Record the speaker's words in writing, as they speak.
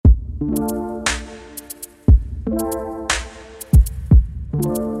Well,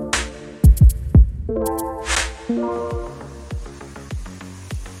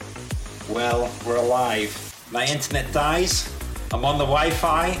 we're alive. My internet dies. I'm on the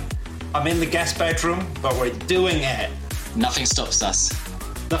Wi-Fi. I'm in the guest bedroom, but we're doing it. Nothing stops us.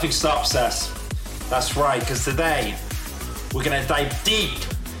 Nothing stops us. That's right, because today we're going to dive deep.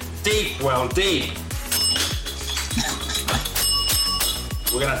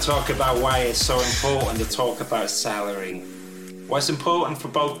 We're going to talk about why it's so important to talk about salary. Why it's important for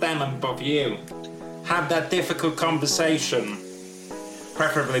both them and both you. Have that difficult conversation.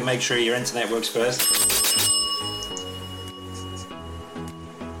 Preferably make sure your internet works first.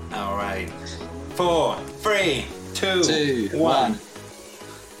 All right. 4, 3, 2, 1.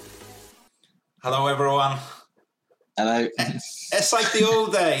 Hello, everyone. Hello. It's like the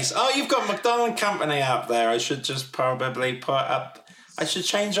old days. Oh, you've got McDonald Company up there. I should just probably put up... I should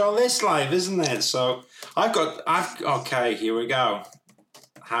change all this live, isn't it? So okay, here we go.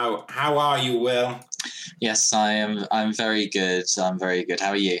 How are you, Will? Yes, I'm very good. I'm very good. How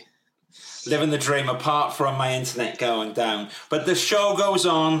are you? Living the dream apart from my internet going down. But the show goes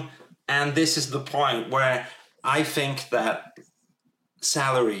on, and this is the point where I think that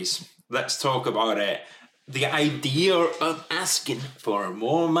salaries, let's talk about it. The idea of asking for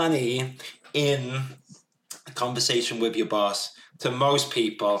more money in a conversation with your boss, to most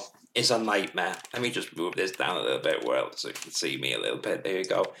people, is a nightmare. Let me just move this down a little bit, Will, so you can see me a little bit. There you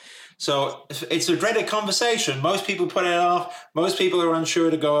go. So it's a dreaded conversation. Most people put it off. Most people are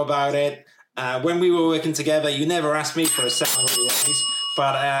unsure to go about it. When we were working together, you never asked me for a salary raise,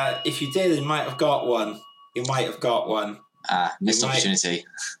 but if you did, you might have got one. Missed opportunity.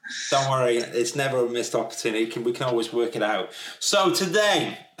 Don't worry, it's never a missed opportunity. We can always work it out. So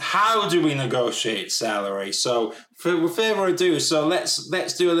today, how do we negotiate salary? So with further ado, so let's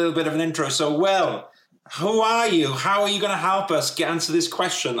do a little bit of an intro. So, Will, who are you? How are you going to help us get answer this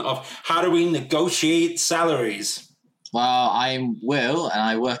question of how do we negotiate salaries? Well, I'm Will, and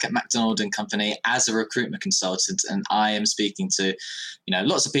I work at McDonald & Company as a recruitment consultant, and I am speaking to,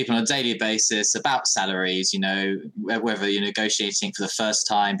 lots of people on a daily basis about salaries, whether you're negotiating for the first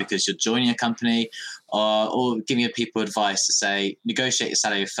time because you're joining a company or giving people advice to say, negotiate your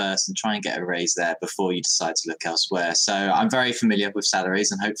salary first and try and get a raise there before you decide to look elsewhere. So I'm very familiar with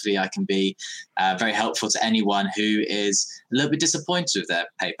salaries, and hopefully I can be very helpful to anyone who is a little bit disappointed with their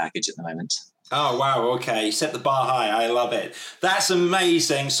pay package at the moment. Oh, wow. Okay. You set the bar high. I love it. That's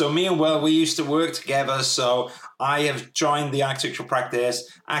amazing. So me and Will, we used to work together. So I have joined the architectural practice,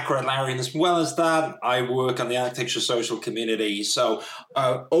 Accurate Larry, and as well as that, I work on the architecture social community. So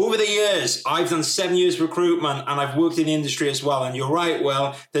over the years, I've done 7 years recruitment, and I've worked in the industry as well. And you're right,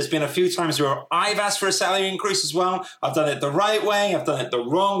 Will, there's been a few times where I've asked for a salary increase as well. I've done it the right way. I've done it the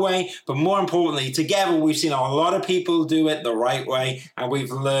wrong way. But more importantly, together, we've seen a lot of people do it the right way, and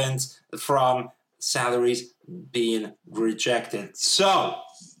we've learned from salaries being rejected. So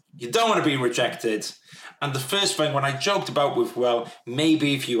you don't want to be rejected. And the first thing, when I joked about with Will,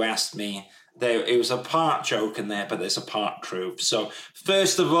 maybe if you asked me, it was a part joke in there, but there's a part truth. So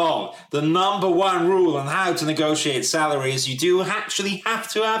first of all, the number one rule on how to negotiate salary is you do actually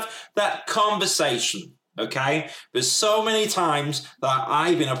have to have that conversation. Okay, there's so many times that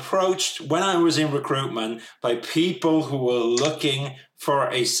I've been approached when I was in recruitment by people who were looking for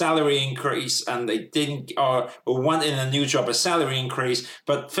a salary increase, and they didn't, or wanting a new job, a salary increase.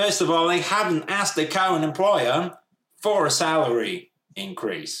 But first of all, they haven't asked their current employer for a salary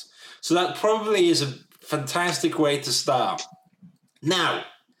increase. So that probably is a fantastic way to start. Now,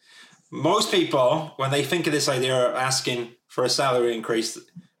 most people, when they think of this idea of asking for a salary increase,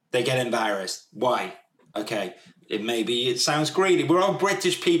 they get embarrassed. Why? Okay, it sounds greedy. We're all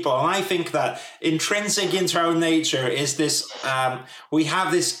British people, and I think that intrinsic into our nature is this, we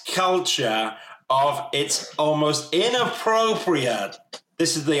have this culture of it's almost inappropriate.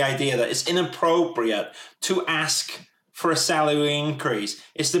 This is the idea that it's inappropriate to ask for a salary increase.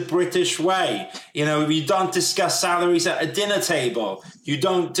 It's the British way. You don't discuss salaries at a dinner table. You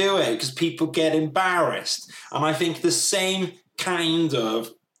don't do it because people get embarrassed. And I think the same kind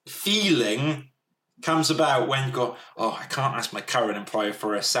of feeling comes about when you go, I can't ask my current employer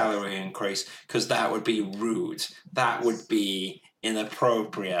for a salary increase because that would be rude. That would be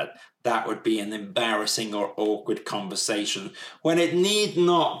inappropriate. That would be an embarrassing or awkward conversation when it need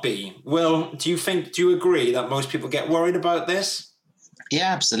not be. Will, do you agree that most people get worried about this?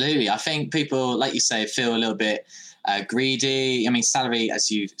 Yeah, absolutely. I think people, like you say, feel a little bit greedy. I mean, salary,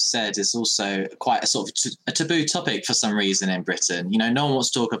 as you said, is also quite a sort of a taboo topic for some reason in Britain. No one wants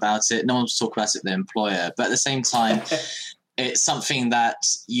to talk about it. No one wants to talk about it with their employer. But at the same time, it's something that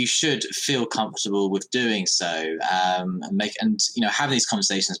you should feel comfortable with doing so, having these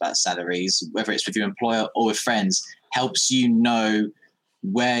conversations about salaries, whether it's with your employer or with friends, helps you know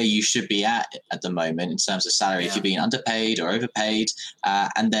where you should be at the moment in terms of salary, if you're being underpaid or overpaid,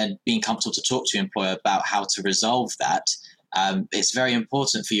 and then being comfortable to talk to your employer about how to resolve that. It's very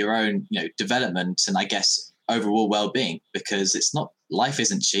important for your own, development and I guess overall well-being, because life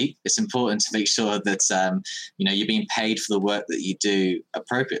isn't cheap. It's important to make sure that you're being paid for the work that you do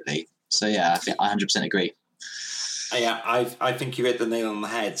appropriately. So yeah, I 100% agree. Yeah, I think you hit the nail on the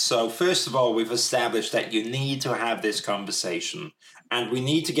head. So first of all, we've established that you need to have this conversation, and we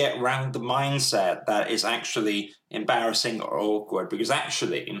need to get around the mindset that is actually embarrassing or awkward, because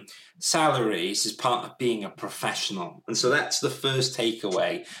actually salaries is part of being a professional. And so that's the first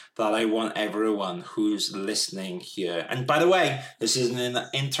takeaway that I want everyone who's listening here. And by the way, this is an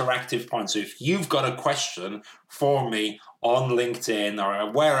interactive point. So if you've got a question for me on LinkedIn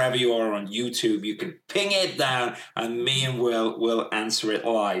or wherever you are on YouTube, you can ping it down and me and Will will answer it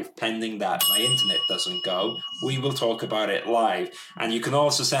live, pending that my internet doesn't go. We will talk about it live. And you can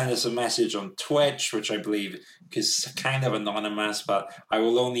also send us a message on Twitch, which I believe is kind of anonymous, but I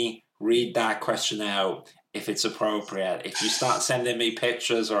will only read that question out if it's appropriate. If you start sending me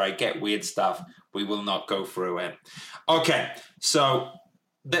pictures or I get weird stuff, we will not go through it. Okay, so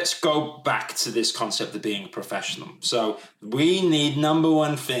let's go back to this concept of being a professional. So we need, number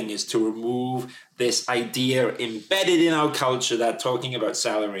one thing is to remove this idea embedded in our culture that talking about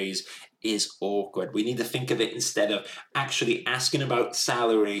salaries is awkward. We need to think of it instead of actually asking about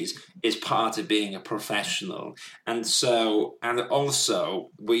salaries is part of being a professional. And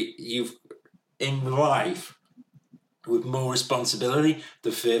also you've in life with more responsibility,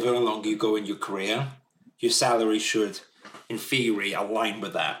 the further along you go in your career, your salary should, in theory, align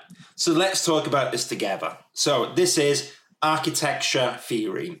with that. So let's talk about this together. So this is architecture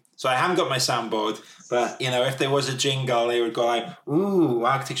theory. So I haven't got my soundboard, but if there was a jingle, it would go like, ooh,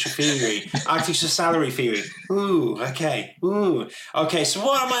 architecture theory, architecture salary theory. Ooh, okay. Ooh, okay. So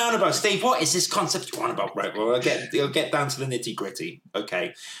what am I on about, Steve? What is this concept you on about? Right. Well, I'll get down to the nitty gritty.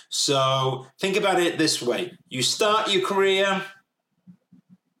 Okay. So think about it this way: you start your career,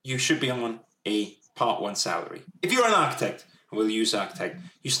 you should be on a Part 1 salary. If you're an architect, we'll use architect,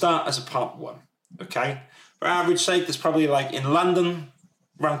 you start as a Part 1. Okay. For average sake, there's probably like in London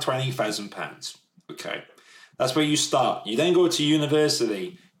around £20,000. Okay, that's where you start. You then go to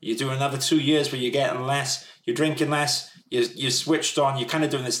university. You do another 2 years where you're getting less, you're drinking less, you're switched on, you're kind of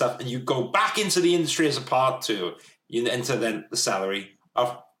doing this stuff, and you go back into the industry as a Part 2. You enter then the salary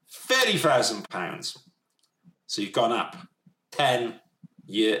of £30,000. So you've gone up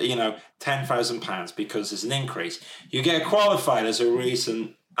 £10,000 because there's an increase. You get qualified as a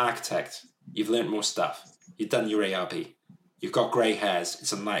recent architect. You've learned more stuff. You've done your ARB. You've got grey hairs.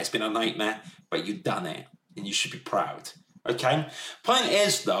 It's been a nightmare, but you've done it, and you should be proud. Okay. Point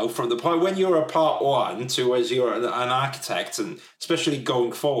is, though, from the point when you're a Part 1 to as you're an architect, and especially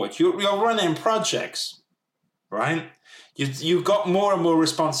going forward, you're running projects, right? You've got more and more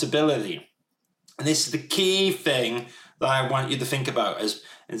responsibility, and this is the key thing that I want you to think about: is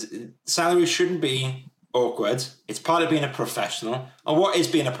salary shouldn't be awkward. It's part of being a professional. And what is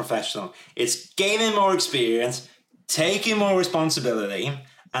being a professional? It's gaining more experience, taking more responsibility,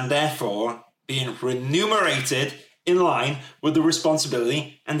 and therefore being remunerated in line with the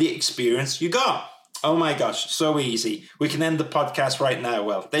responsibility and the experience you got. Oh my gosh, so easy. We can end the podcast right now.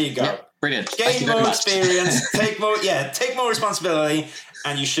 Well, there you go. Yep, brilliant. Gain more experience, take more responsibility,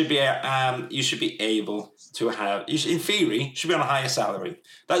 and you should be able to have, in theory, should be on a higher salary.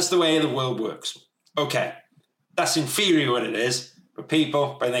 That's the way the world works. Okay, that's in theory what it is. But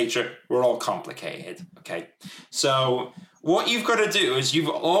people, by nature, we're all complicated. Okay, so what you've got to do is you've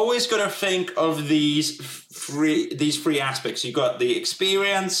always got to think of these three aspects. You've got the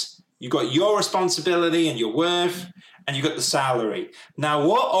experience, you've got your responsibility and your worth, and you've got the salary. Now,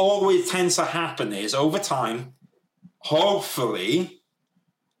 what always tends to happen is over time, hopefully,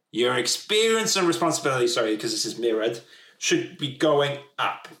 your experience and responsibility, because this is mirrored, should be going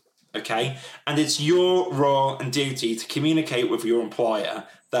up. Okay, and it's your role and duty to communicate with your employer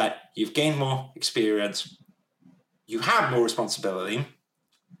that you've gained more experience, you have more responsibility,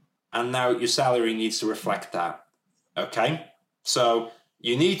 and now your salary needs to reflect that. Okay, so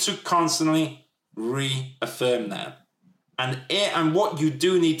you need to constantly reaffirm that. And what you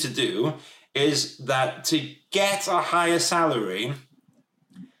do need to do is that to get a higher salary,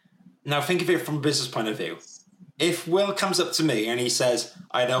 now think of it from a business point of view. If Will comes up to me and he says,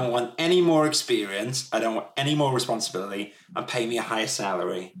 I don't want any more experience, I don't want any more responsibility, and pay me a higher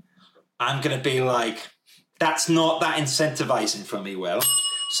salary, I'm going to be like, that's not that incentivizing for me, Will.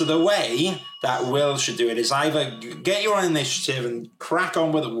 So the way that Will should do it is either get your own initiative and crack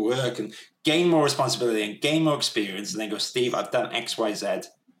on with the work and gain more responsibility and gain more experience, and then go, Steve, I've done X, Y, Z.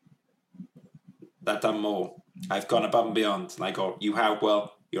 I've done more. I've gone above and beyond. And I go, you have,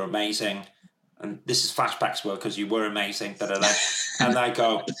 Will. You're amazing. And this is flashbacks, Will, because you were amazing. Da, da, da. And I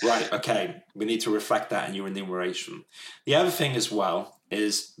go, right, okay, we need to reflect that in your remuneration. The other thing as well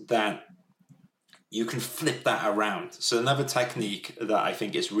is that you can flip that around. So another technique that I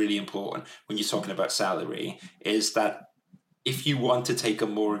think is really important when you're talking about salary is that if you want to take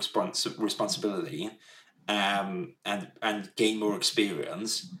on more responsibility and gain more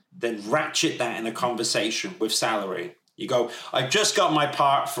experience, then ratchet that in a conversation with salary. You go, I've just got my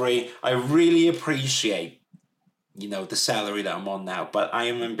Part 3. I really appreciate, the salary that I'm on now, but I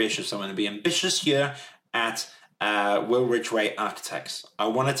am ambitious. I'm going to be ambitious here at Will Ridgway Architects. I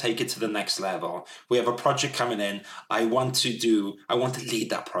want to take it to the next level. We have a project coming in. I want to lead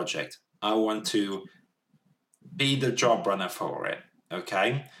that project. I want to be the job runner for it.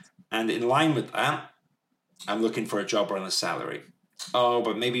 Okay. And in line with that, I'm looking for a job runner salary. Oh,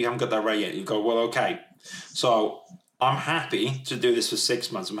 but maybe you haven't got that right yet. You go, well, okay. So I'm happy to do this for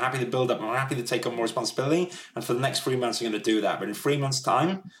 6 months. I'm happy to build up. I'm happy to take on more responsibility. And for the next 3 months, I'm going to do that. But in 3 months'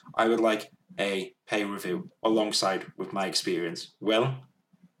 time, I would like a pay review alongside with my experience. Well,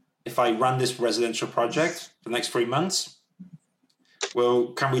 if I run this residential project for the next 3 months, well,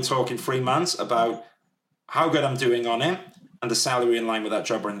 can we talk in 3 months about how good I'm doing on it and the salary in line with that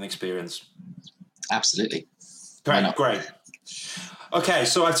job running experience? Absolutely. Great. Okay,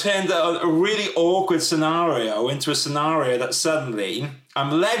 so I've turned a really awkward scenario into a scenario that suddenly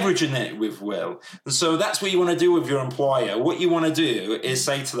I'm leveraging it with Will. And so that's what you want to do with your employer. What you want to do is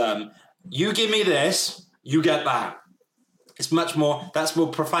say to them, you give me this, you get that. That's more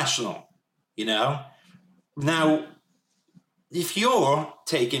professional, Now, if you're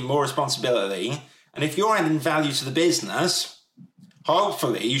taking more responsibility and if you're adding value to the business,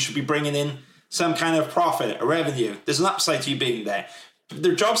 hopefully you should be bringing in some kind of profit, a revenue. There's an upside to you being there.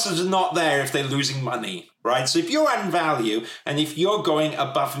 Their jobs are not there if they're losing money, right? So if you're adding value and if you're going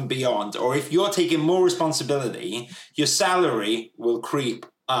above and beyond, or if you're taking more responsibility, your salary will creep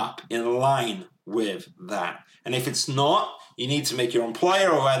up in line with that. And if it's not, you need to make your employer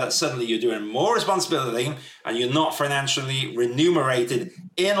aware that suddenly you're doing more responsibility and you're not financially remunerated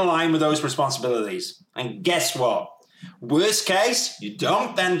in line with those responsibilities. And guess what? Worst case, you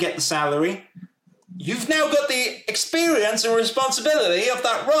don't then get the salary. You've now got the experience and responsibility of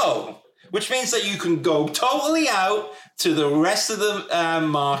that role, which means that you can go totally out to the rest of the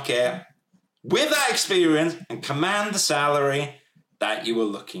market with that experience and command the salary that you were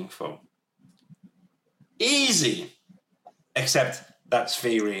looking for. Easy, except that's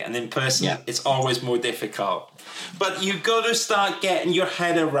theory, and in person, It's always more difficult. But you've got to start getting your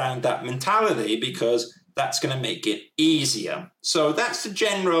head around that mentality because that's going to make it easier. So that's the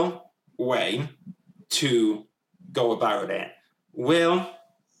general way to go about it. Will,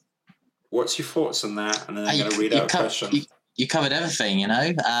 what's your thoughts on that? And then I'm going to read out a question. You covered everything,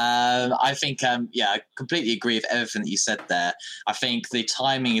 I think, I completely agree with everything that you said there. I think the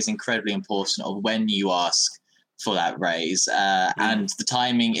timing is incredibly important of when you ask for that raise. And the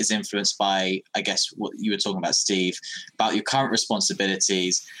timing is influenced by, I guess, what you were talking about, Steve, about your current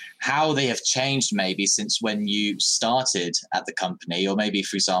responsibilities, how they have changed maybe since when you started at the company, or maybe,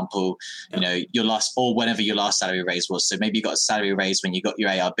 for example, your last, or whenever your last salary raise was. So maybe you got a salary raise when you got your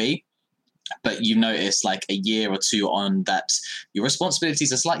ARB, but you notice like a year or two on that your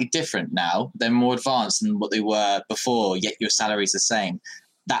responsibilities are slightly different now. They're more advanced than what they were before, yet your salary is the same.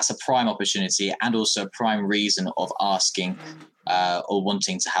 That's a prime opportunity and also a prime reason of asking or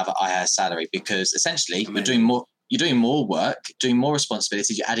wanting to have a higher salary, because essentially you're doing more work, doing more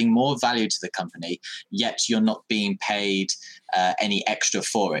responsibilities, you're adding more value to the company, yet you're not being paid any extra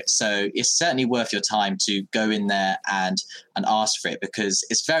for it. So it's certainly worth your time to go in there and ask for it, because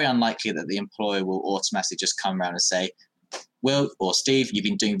it's very unlikely that the employer will automatically just come around and say, Will or Steve, you've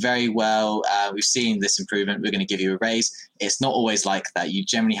been doing very well. We've seen this improvement. We're going to give you a raise. It's not always like that. You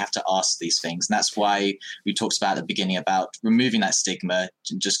generally have to ask these things. And that's why we talked about at the beginning about removing that stigma,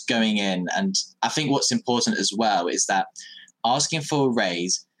 just going in. And I think what's important as well is that asking for a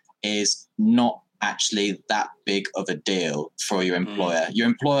raise is not actually that big of a deal for your employer. Your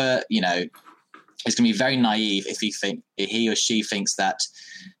employer, is going to be very naive if he or she thinks that,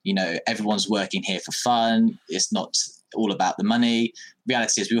 everyone's working here for fun. It's not all about the money.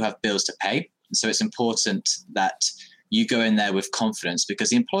 Reality is we all have bills to pay. So it's important that you go in there with confidence, because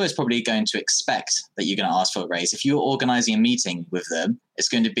the employer is probably going to expect that you're going to ask for a raise. If you're organizing a meeting with them, it's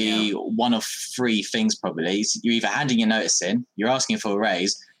going to be one of three things probably. You're either handing your notice in, you're asking for a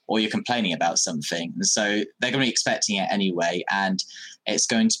raise, or you're complaining about something. And so they're going to be expecting it anyway. And it's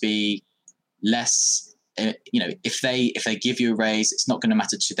going to be less, if they give you a raise, it's not going to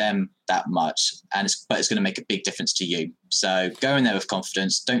matter to them that much, but it's going to make a big difference to you. So go in there with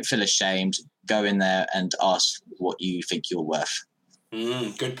confidence. Don't feel ashamed. Go in there and ask what you think you're worth.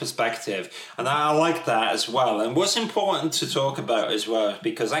 Good perspective. And I like that as well. And what's important to talk about as well,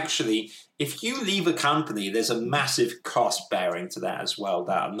 because actually, if you leave a company, there's a massive cost bearing to that as well,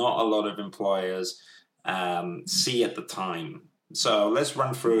 that not a lot of employers see at the time. So let's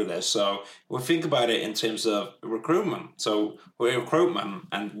run through this. So we'll think about it in terms of recruitment. So we're recruitment,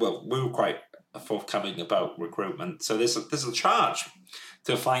 and we were quite forthcoming about recruitment. So there's a charge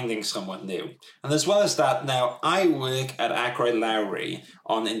to finding someone new. And as well as that, now I work at Ackroyd Lowry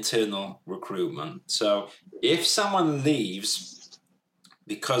on internal recruitment. So if someone leaves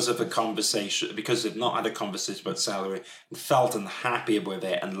because of a conversation, because they've not had a conversation about salary and felt unhappy with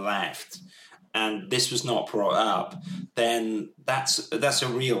it and left, and this was not brought up, then that's a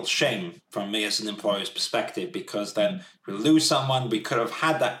real shame from me as an employer's perspective, because then we lose someone. We could have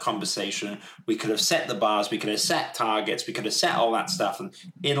had that conversation. We could have set the bars. We could have set targets. We could have set all that stuff and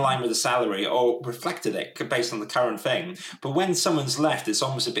in line with the salary or reflected it based on the current thing. But when someone's left, it's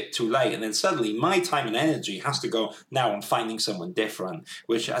almost a bit too late. And then suddenly my time and energy has to go now on finding someone different,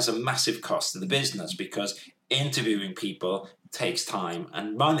 which has a massive cost to the business, because interviewing people takes time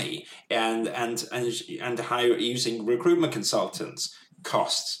and money, and using recruitment consultants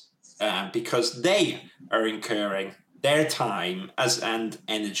costs, because they are incurring their time and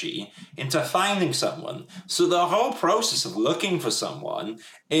energy into finding someone. So the whole process of looking for someone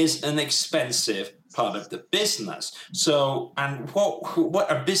is an expensive part of the business. So, and what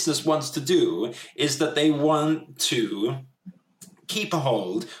a business wants to do is that they want to keep a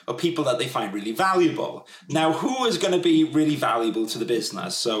hold of people that they find really valuable. Now, who is going to be really valuable to the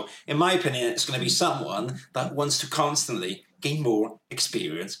business? So, in my opinion, it's going to be someone that wants to constantly gain more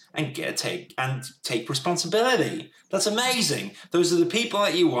experience and take responsibility. That's amazing. Those are the people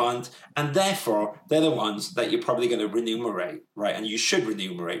that you want, and therefore they're the ones that you're probably going to remunerate, right? And you should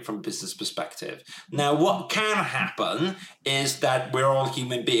remunerate from a business perspective. Now, what can happen is that we're all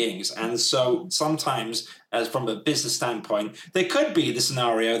human beings, and so sometimes, as from a business standpoint, there could be the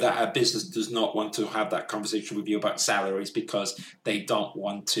scenario that a business does not want to have that conversation with you about salaries because they don't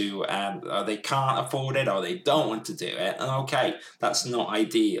want to, or they can't afford it, or they don't want to do it. And okay, that's not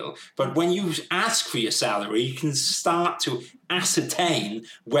ideal. But when you ask for your salary, you can start to ascertain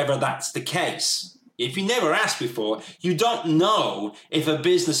whether that's the case. If you never asked before, you don't know if a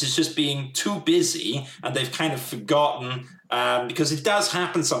business is just being too busy and they've kind of forgotten, because it does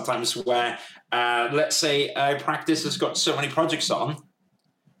happen sometimes where, let's say a practice has got so many projects on,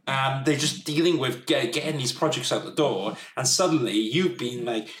 they're just dealing with getting these projects out the door, and suddenly you've been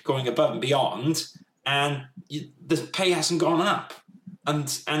like going above and beyond, and the pay hasn't gone up. And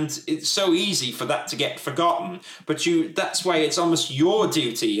it's so easy for that to get forgotten. But that's why it's almost your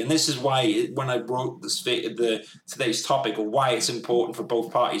duty. And this is why when I wrote today's topic, or why it's important for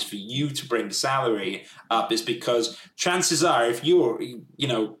both parties for you to bring the salary up, is because chances are, if you're,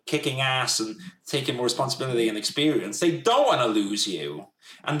 kicking ass and taking more responsibility and experience, they don't want to lose you.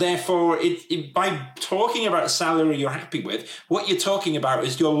 And therefore, by talking about a salary you're happy with, what you're talking about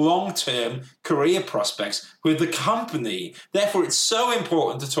is your long-term career prospects with the company. Therefore, it's so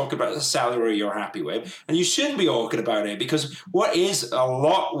important to talk about the salary you're happy with, and you shouldn't be awkward about it, because what is a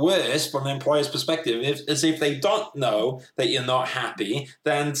lot worse from an employer's perspective is if they don't know that you're not happy,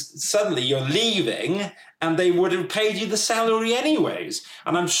 then suddenly you're leaving, and they would have paid you the salary anyways.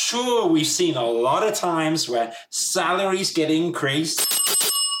 And I'm sure we've seen a lot of times where salaries get increased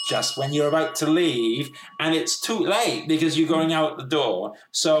just when you're about to leave, and it's too late because you're going out the door.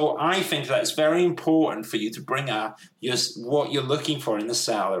 So I think that it's very important for you to bring up what you're looking for in the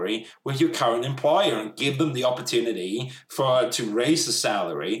salary with your current employer and give them the opportunity to raise the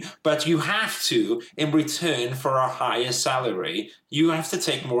salary. But you have to, in return for a higher salary, you have to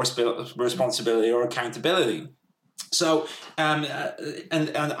take more responsibility or accountability. So, and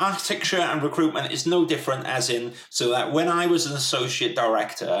architecture and recruitment is no different, so that when I was an associate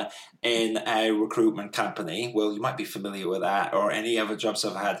director in a recruitment company, well, you might be familiar with that, or any other jobs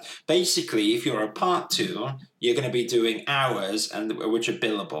I've had. Basically, if you're a part two, you're going to be doing hours which are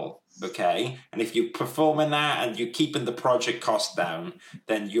billable. Okay, and if you perform in that and you're keeping the project cost down,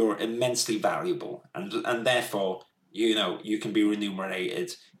 then you're immensely valuable, and therefore you can be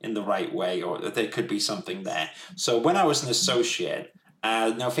remunerated in the right way, or that there could be something there. So when I was an associate,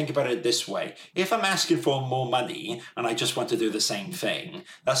 now think about it this way. If I'm asking for more money and I just want to do the same thing,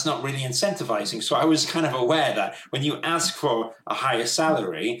 that's not really incentivizing. So I was kind of aware that when you ask for a higher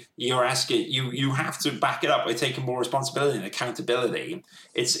salary, you're asking, you have to back it up by taking more responsibility and accountability.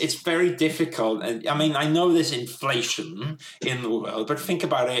 It's very difficult. And I mean, I know there's inflation in the world, but think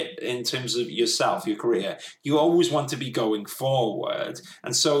about it in terms of yourself, your career. You always want to be going forward.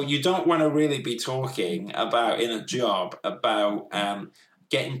 And so you don't want to really be talking about in a job about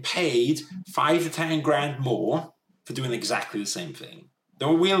getting paid 5 to 10 grand more for doing exactly the same thing. The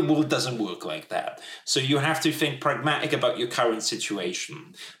real world doesn't work like that. So you have to think pragmatic about your current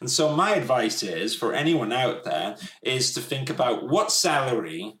situation. And so my advice is, for anyone out there, is to think about what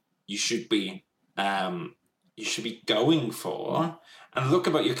salary you should be going for, and look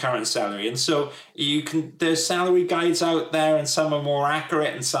about your current salary. And so there's salary guides out there, and some are more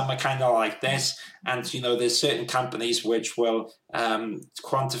accurate and some are kind of like this. And, there's certain companies which will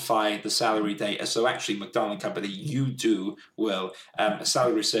quantify the salary data. So actually, McDonald Company, will a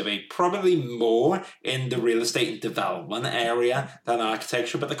salary survey, probably more in the real estate and development area than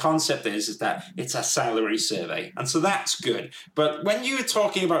architecture. But the concept is that it's a salary survey. And so that's good. But when you're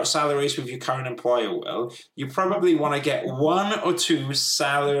talking about salaries with your current employer, Will, you probably want to get 1 or 2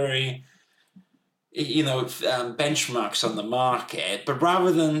 salary benchmarks on the market. But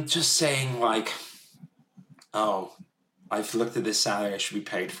rather than just saying like, oh, I've looked at this salary, I should be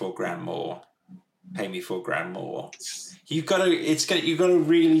paid 4 grand more. Pay me 4 grand more. You've got to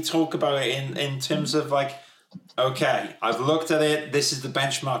really talk about it in terms of like, okay, I've looked at it. This is the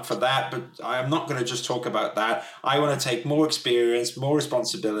benchmark for that, but I'm not going to just talk about that. I want to take more experience, more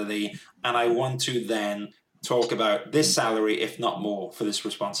responsibility, and I want to then talk about this salary, if not more, for this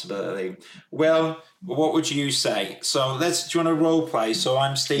responsibility. Well, what would you say? So do you want to role play? So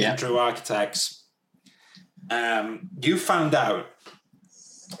I'm Stephen Drew Architects. You found out,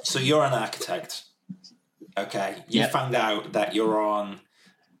 so you're an architect, okay? You found out that you're on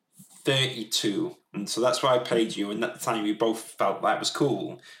 32, and so that's why I paid you, and at the time you both felt that was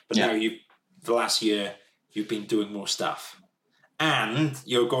cool, but now the last year, you've been doing more stuff. And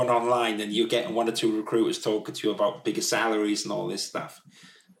you're going online and you're getting 1 or 2 recruiters talking to you about bigger salaries and all this stuff.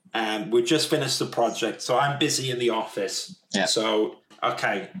 And we just finished the project, so I'm busy in the office. Yeah. So,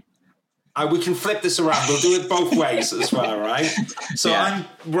 okay. We can flip this around. We'll do it both ways as well, right? So I'm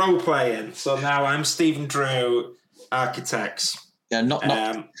role playing. So now I'm Stephen Drew, Architects. Yeah, not.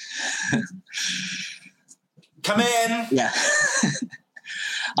 Come in. Yeah.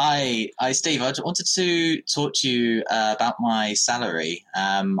 Hi, Steve. I wanted to talk to you about my salary.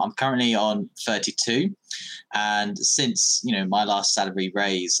 I'm currently on 32, and since my last salary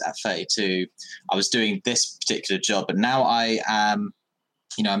raise at 32, I was doing this particular job, but now I am.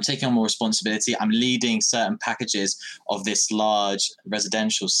 I'm taking on more responsibility. I'm leading certain packages of this large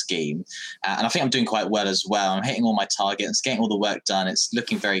residential scheme. And I think I'm doing quite well as well. I'm hitting all my targets, getting all the work done. It's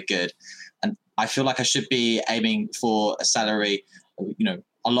looking very good. And I feel like I should be aiming for a salary,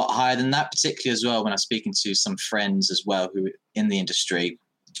 a lot higher than that, particularly as well when I'm speaking to some friends as well who are in the industry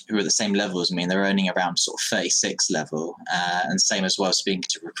who are at the same level as me. And they're earning around sort of 36 level. And same as well speaking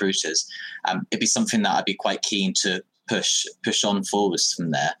to recruiters. It'd be something that I'd be quite keen to push on forwards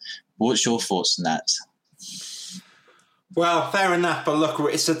from there. What's your thoughts on that? Well, fair enough, but look,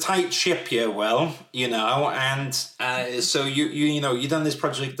 it's a tight ship here, Will, and so you've done this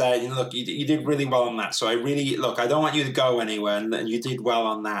project there, look, you did really well on that. So I don't want you to go anywhere, and you did well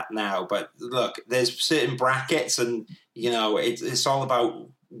on that now. But look, there's certain brackets, and it's all about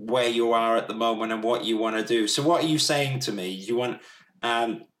where you are at the moment and what you want to do. So what are you saying to me? You want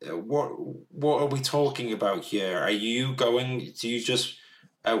what are we talking about here? Are you going? Do you just?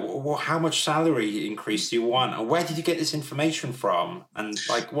 How much salary increase do you want? And where did you get this information from? And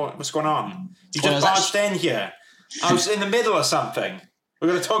what's going on? You just barged in here. I was in the middle of something. We're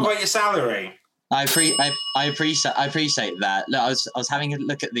going to talk about your salary. I appreciate that. Look, I was having a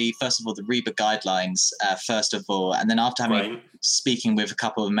look at the REBA guidelines first of all, and then after speaking with a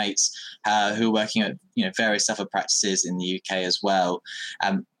couple of mates who are working at various other practices in the UK as well.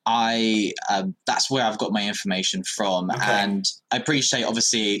 That's where I've got my information from. Okay. And I appreciate,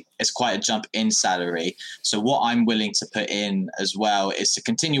 obviously, it's quite a jump in salary. So what I'm willing to put in as well is to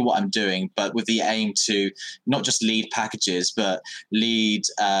continue what I'm doing, but with the aim to not just lead packages, but lead,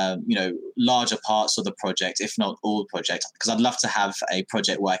 larger parts of the project, if not all the project, because I'd love to have a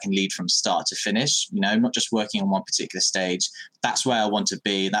project where I can lead from start to finish, not just working on one particular stage. That's where I want to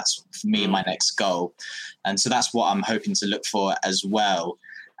be. That's, for me, my next goal. And so that's what I'm hoping to look for as well.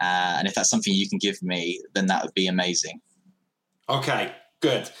 And if that's something you can give me, then that would be amazing. Okay,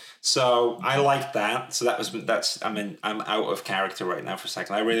 good. So I like that. So I'm out of character right now for a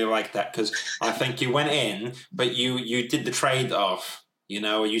second. I really like that because I think you went in, but you did the trade off.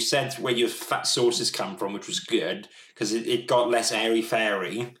 You said where your fat sources come from, which was good because it got less airy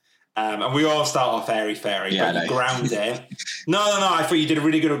fairy. And we all start off airy fairy, Yeah, but you ground it. No. I thought you did a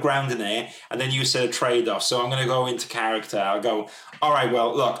really good at grounding it, and then you said a trade off. So I'm going to go into character. I'll go, all right,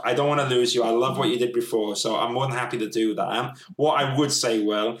 well, look, I don't want to lose you. I love what you did before, so I'm more than happy to do that. What I would say,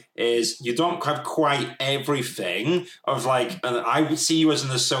 Will, is you don't have quite everything of and I would see you as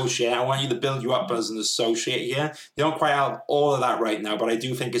an associate. I want you to build you up as an associate here. You don't quite have all of that right now, but I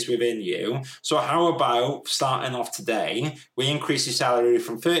do think it's within you. So how about starting off today, we increase your salary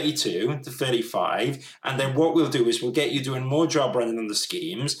from 32 to 35, and then what we'll do is we'll get you doing more job running on the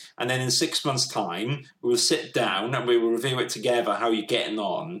schemes, and then in 6 months' time, we'll sit down and we will review it together, how you're getting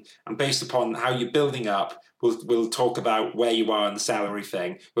on, and based upon how you're building up, we'll talk about where you are in the salary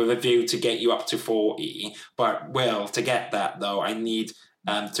thing with a view to get you up to 40. But Will, to get that though, I need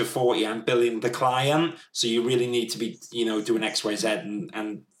to 40. I'm billing the client, so you really need to be doing X, Y, Z,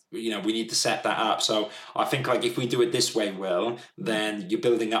 and we need to set that up. So I think if we do it this way, Will, then you're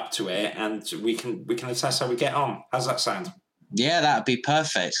building up to it, and we can assess how we get on. How's that sound? Yeah, that would be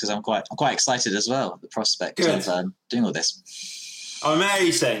perfect because I'm quite excited as well. The prospect of doing all this.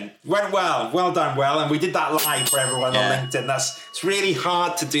 Amazing. Went well done, Will. And we did that live for everyone on LinkedIn. It's really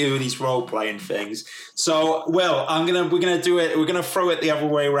hard to do these role-playing things. So, Will, we're gonna do it. We're gonna throw it the other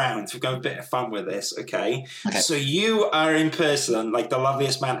way around. We're gonna have a bit of fun with this, okay? So you are in person, like the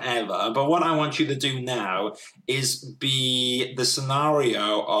loveliest man ever. But what I want you to do now is be the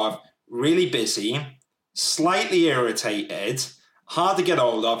scenario of really busy, slightly irritated, hard to get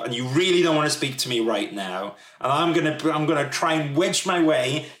hold of, and you really don't want to speak to me right now. And I'm gonna try and wedge my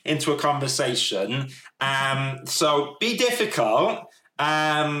way into a conversation. So be difficult.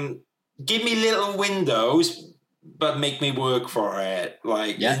 Give me little windows, but make me work for it,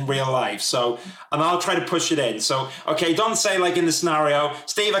 in real life. So, and I'll try to push it in. So, okay, don't say in the scenario,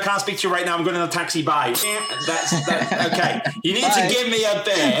 Steve, I can't speak to you right now. I'm going in a taxi. Bye. Okay. You need to give me a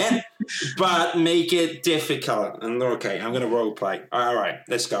bit, but make it difficult. And okay, I'm going to role play. All right,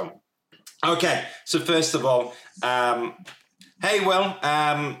 let's go. Okay. So first of all, hey, Will,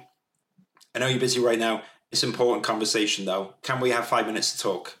 I know you're busy right now. It's an important conversation though. Can we have 5 minutes to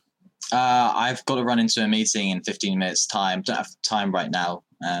talk? I've got to run into a meeting in 15 minutes time. Don't have time right now.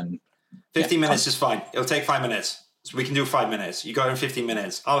 15 minutes is fine. It'll take 5 minutes. So we can do 5 minutes. You got in 15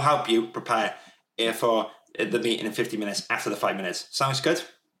 minutes. I'll help you prepare for the meeting in 15 minutes after the 5 minutes. Sounds good?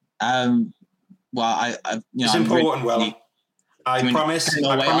 Well, it's important, Will. I promise.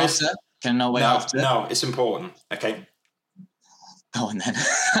 Can I wait after? No, it's important. Okay. Go on then.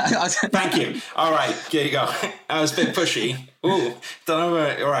 Thank you. All right, here you go. I was a bit pushy. Ooh, don't know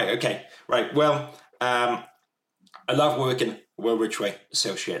where. All right, okay. Right, well, I love working with Ridgeway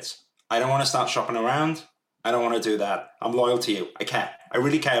Associates. I don't want to start shopping around. I don't want to do that. I'm loyal to you. I care. I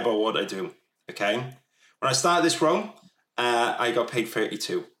really care about what I do, okay? When I started this role, I got paid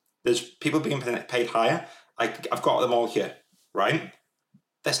 32. There's people being paid higher. I've got them all here, right?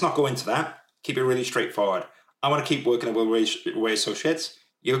 Let's not go into that. Keep it really straightforward. I want to keep working with Ridgeway Associates.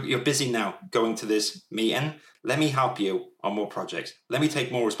 You're busy now going to this meeting. Let me help you on more projects. Let me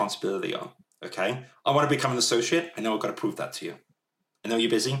take more responsibility on, okay? I want to become an associate. I know I've got to prove that to you. I know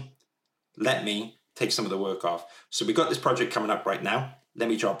you're busy. Let me take some of the work off. So we got this project coming up right now. Let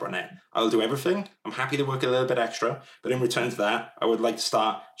me job run it. I'll do everything. I'm happy to work a little bit extra, but in return to that, I would like to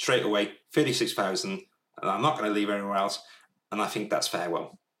start straight away, 36,000, and I'm not going to leave anywhere else, and I think that's fair,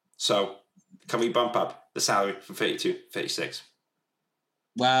 Will. So can we bump up the salary from 32 to 36?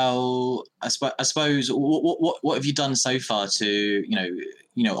 Well, I suppose what have you done so far to,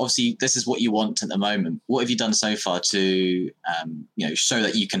 obviously this is what you want at the moment. What have you done so far to, show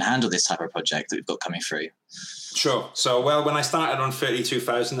that you can handle this type of project that we've got coming through? Sure. So, well, when I started on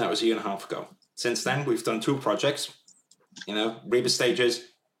 32,000, that was a year and a half ago. Since then, we've done 2 projects, Reba stages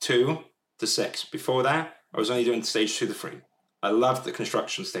 2 to 6. Before that, I was only doing stage 2 to 3. I loved the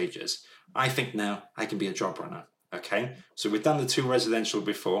construction stages. I think now I can be a job runner. Okay, so we've done the 2 residential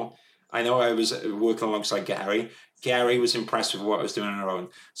before. I know I was working alongside Gary. Gary was impressed with what I was doing on our own.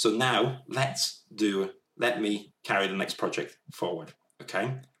 So now let me carry the next project forward.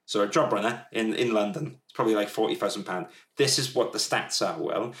 Okay, so a job runner in London, it's probably like £40,000. This is what the stats are,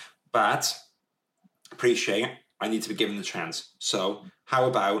 Will, but appreciate I need to be given the chance. So how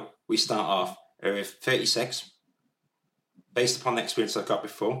about we start off with 36, based upon the experience I've got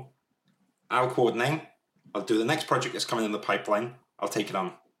before. I'll coordinate. I'll do the next project that's coming in the pipeline. I'll take it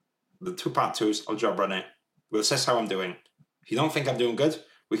on. the 2 part 2s, I'll job run it. We'll assess how I'm doing. If you don't think I'm doing good,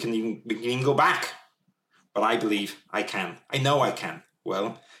 we can even go back. But I believe I can. I know I can.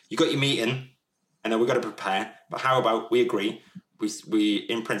 Well, you got your meeting. I know we've got to prepare. But how about we agree? We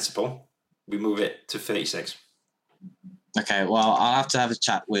in principle, we move it to 36. Okay, well, I'll have to have a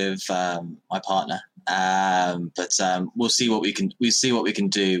chat with my partner, but we'll see what we can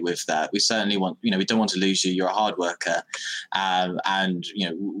do with that. We certainly want, we don't want to lose you. You're a hard worker, and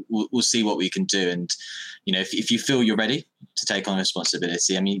we'll see what we can do. And if you feel you're ready to take on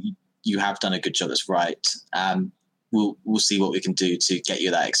responsibility, I mean, you have done a good job. That's right. We'll see what we can do to get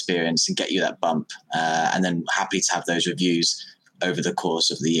you that experience and get you that bump, and then happy to have those reviews over the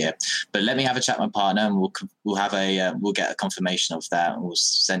course of the year. But let me have a chat with my partner, and we'll get a confirmation of that, and we'll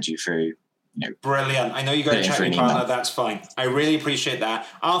send you through. Brilliant. I know you got to check with your partner. That's fine. I really appreciate that.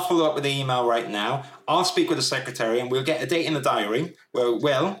 I'll follow up with the email right now. I'll speak with the secretary, and we'll get a date in the diary where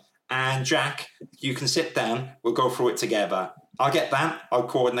Will and Jack, you can sit down. We'll go through it together. I'll get that. I'll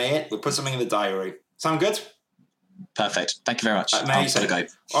coordinate it. We'll put something in the diary. Sound good? Perfect. Thank you very much. Amazing. Go.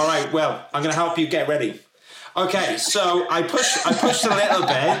 All right. Well, I'm going to help you get ready. Okay, so I pushed a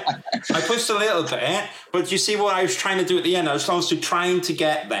little bit, but you see what I was trying to do at the end? I was also trying to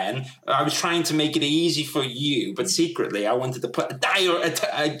make it easy for you, but secretly I wanted to put a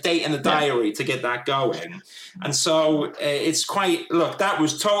date in the diary to get that going. And so it's that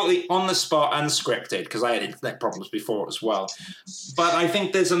was totally on the spot, unscripted, because I had internet problems before as well. But I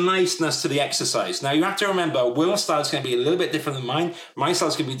think there's a niceness to the exercise. Now, you have to remember, Will's style is going to be a little bit different than mine. My style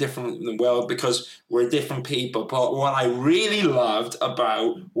is going to be different than Will because we're different people. But what I really loved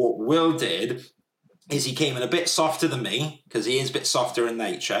about what Will did is he came in a bit softer than me, because he is a bit softer in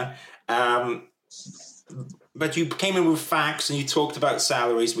nature. But you came in with facts and you talked about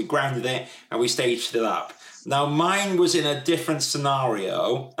salaries. We grounded it and we staged it up. Now, mine was in a different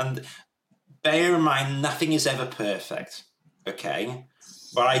scenario, and bear in mind, nothing is ever perfect, okay?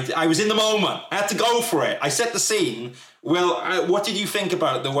 But I was in the moment. I had to go for it. I set the scene. Will, what did you think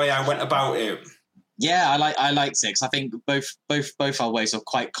about the way I went about it? Yeah, I liked it, because I think both our ways are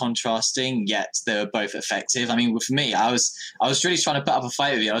quite contrasting, yet they were both effective. I mean, with me, I was really trying to put up a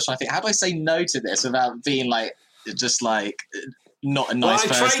fight with you. I was trying to think, how do I say no to this without being not a nice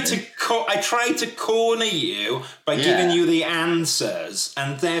person? I tried to corner you by giving you the answers,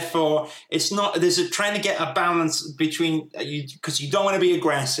 and therefore it's not. Trying to get a balance between you, because you don't want to be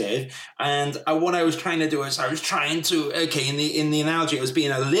aggressive. And what I was trying to do is I was trying to in the analogy, I was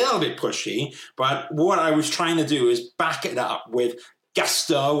being a little bit pushy, but what I was trying to do is back it up with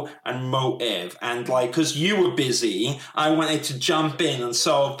gusto and motive, and because you were busy, I wanted to jump in and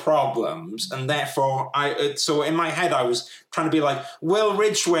solve problems, and therefore so in my head I was trying to be like, Will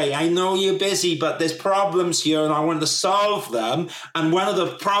Ridgway, I know you're busy, but there's problems here and I want to solve them, and one of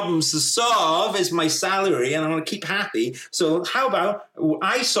the problems to solve is my salary, and I want to keep happy. So how about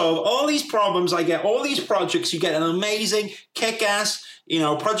I solve all these problems, I get all these projects, you get an amazing kick-ass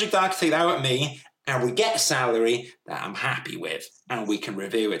project architect out at me, and we get a salary that I'm happy with, and we can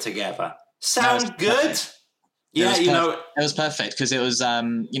review it together. Sound good? Yeah, it was perfect, because it was,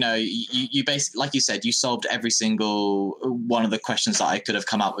 you basically, like you said, you solved every single one of the questions that I could have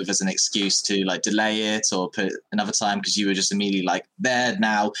come up with as an excuse to delay it or put another time, because you were just immediately there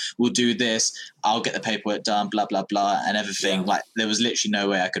now, we'll do this, I'll get the paperwork done, blah, blah, blah, and everything. Yeah. There was literally no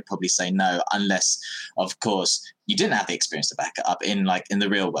way I could probably say no, unless, of course, you didn't have the experience to back it up in the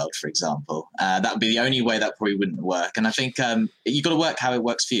real world, for example. That would be the only way that probably wouldn't work. And I think you got to work how it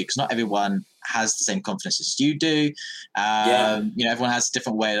works for you, because not everyone has the same confidence as you do. Everyone has a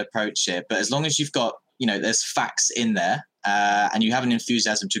different way to approach it. But as long as you've got, there's facts in there, and you have an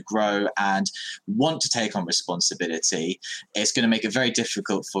enthusiasm to grow and want to take on responsibility, it's going to make it very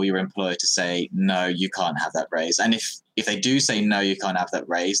difficult for your employer to say, no, you can't have that raise. And if they do say, no, you can't have that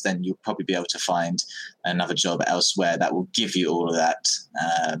raise, then you'll probably be able to find another job elsewhere that will give you all of that.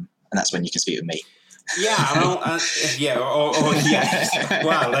 And that's when you can speak with me. Yeah, yes.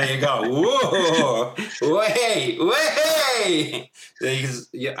 Wow, there you go. Whoa, way.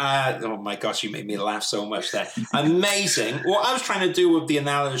 Oh my gosh, you made me laugh so much there. Amazing. What I was trying to do with the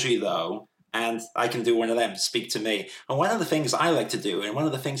analogy, though, and I can do one of them, speak to me. And one of the things I like to do, and one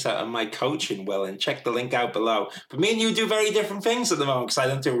of the things that my coaching will, and check the link out below. But me and you do very different things at the moment, because I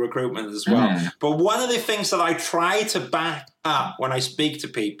don't do recruitment as well. But one of the things that I try to back up when I speak to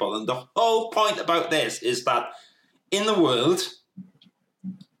people, and the whole point about this is that in the world,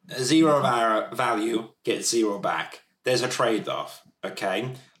 zero of our value gets zero back. There's a trade-off,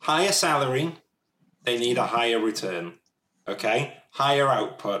 okay? Higher salary, they need a higher return, okay? Higher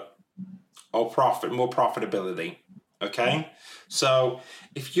output, or more profitability, okay? So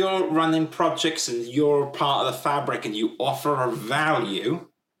if you're running projects and you're part of the fabric and you offer a value,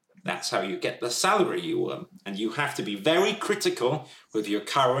 that's how you get the salary you want. And you have to be very critical with your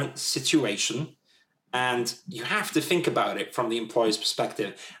current situation. And you have to think about it from the employer's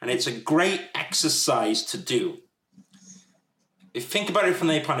perspective. And it's a great exercise to do. Think about it from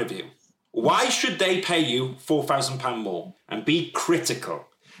their point of view. Why should they pay you £4,000 more? And be critical.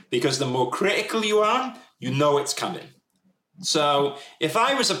 Because the more critical you are, you know it's coming. So if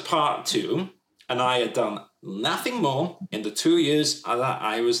I was a part two and I had done nothing more in the 2 years that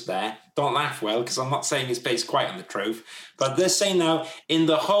I was there, don't laugh, Will, because I'm not saying it's based quite on the truth, but they're saying now in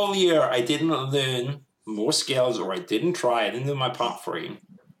the whole year I didn't learn more skills, or I didn't try, I didn't do my part three.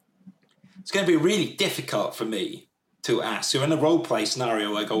 It's going to be really difficult for me to ask. So in a role play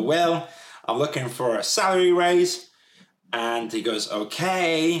scenario, I go, well, I'm looking for a salary raise. And he goes,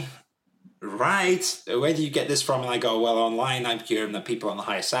 okay, right. Where do you get this from? And I go, well, online, I'm hearing that people on the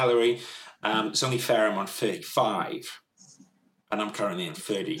higher salary. It's only fair I'm on 35. And I'm currently on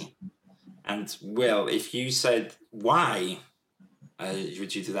 30. And, Will, if you said, why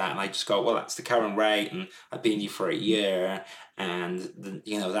would you do that? And I just go, well, that's the current rate, and I've been here for a year, and,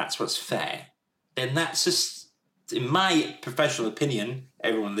 that's what's fair. Then that's just, in my professional opinion,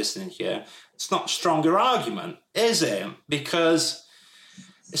 everyone listening here, it's not a stronger argument, is it? Because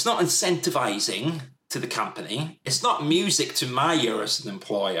it's not incentivizing to the company. It's not music to my ear as an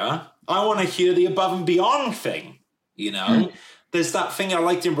employer. I want to hear the above and beyond thing, There's that thing I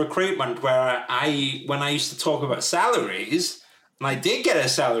liked in recruitment where when I used to talk about salaries, and I did get a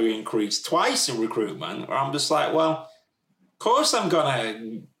salary increase twice in recruitment, where I'm just like, well, of course I'm going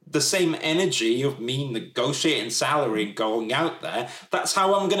to, the same energy of me negotiating salary and going out there, that's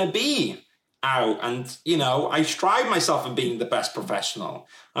how I'm going to be out. And, I strive myself in being the best professional.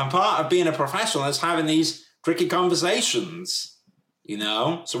 And part of being a professional is having these tricky conversations,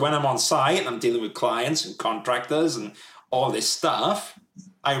 So when I'm on site and I'm dealing with clients and contractors and all this stuff,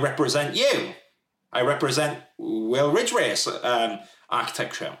 I represent you. I represent Will Ridgway's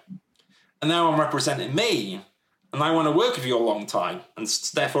architecture. And now I'm representing me. And I want to work with you a long time. And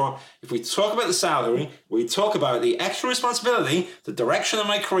therefore, if we talk about the salary, we talk about the extra responsibility, the direction of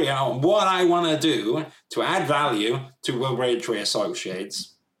my career, and what I want to do to add value to Will Ridgway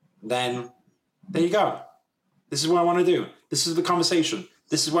Associates, then there you go. This is what I want to do. This is the conversation.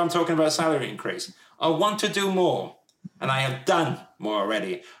 This is what I'm talking about, salary increase. I want to do more. And I have done more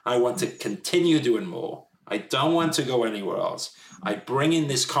already. I want to continue doing more. I don't want to go anywhere else. I bring in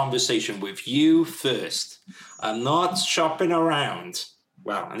this conversation with you first. I'm not shopping around.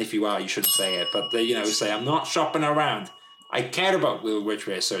 Well, and if you are, you shouldn't say it. But, say, I'm not shopping around. I care about Will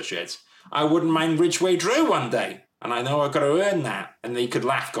Ridgway Associates. I wouldn't mind Ridgway Drew one day. And I know I've got to earn that. And they could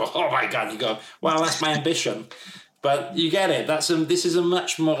laugh, go, oh my God. You go, well, that's my ambition. But you get it. This is a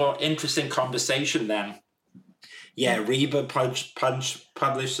much more interesting conversation then. Yeah, Reba published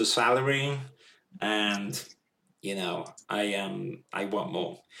the salary, and I want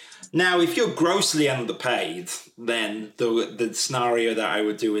more. Now, if you're grossly underpaid, then the scenario that I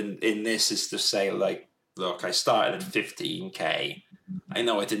would do in this is to say, like, look, I started at 15K. I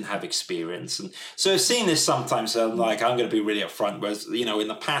know I didn't have experience. And so I've seen this sometimes, I'm going to be really upfront, whereas, in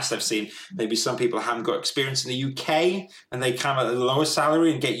the past I've seen maybe some people haven't got experience in the UK and they come at a lower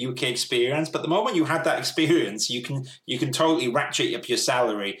salary and get UK experience. But the moment you have that experience, you can totally ratchet up your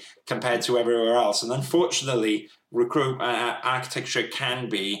salary compared to everywhere else. And unfortunately, architecture can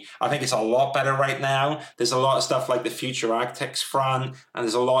be, I think it's a lot better right now. There's a lot of stuff like the Future Architects Front, and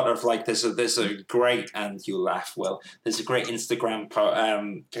there's a lot of there's a great, and you laugh, Will, there's a great Instagram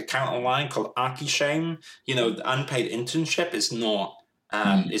account online called ArchiShame. The unpaid internship is not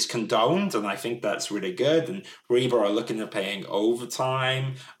is condoned, and I think that's really good. And Reba are looking at paying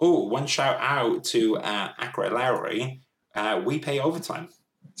overtime. Oh, one shout out to Accurate Lowry. We pay overtime.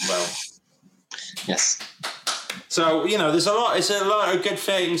 Well, yes. So, there's a lot of good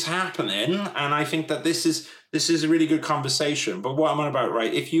things happening, and I think that this is a really good conversation. But what I'm on about,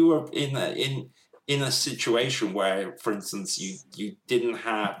 right? If you were in a situation where, for instance, you didn't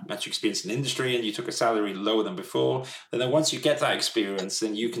have much experience in the industry and you took a salary lower than before, then once you get that experience,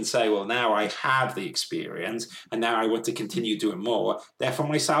 then you can say, well, now I have the experience and now I want to continue doing more. Therefore,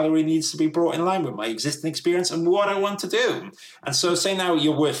 my salary needs to be brought in line with my existing experience and what I want to do. And so say now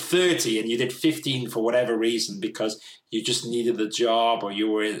you're worth 30 and you did 15 for whatever reason because you just needed the job or you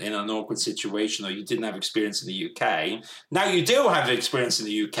were in an awkward situation or you didn't have experience in the UK. Now you do have experience in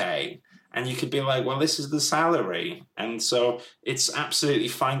the UK. And you could be like, well, this is the salary. And so it's absolutely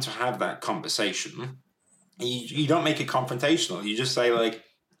fine to have that conversation. You don't make it confrontational. You just say, like,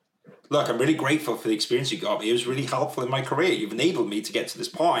 look, I'm really grateful for the experience you got me. It was really helpful in my career. You've enabled me to get to this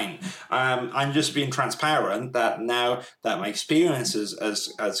point. I'm just being transparent that now that my experience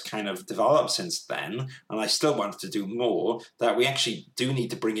has kind of developed since then, and I still want to do more, that we actually do need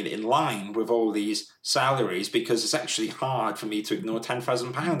to bring it in line with all these salaries, because it's actually hard for me to ignore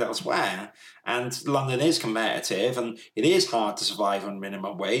 £10,000 elsewhere. And London is competitive, and it is hard to survive on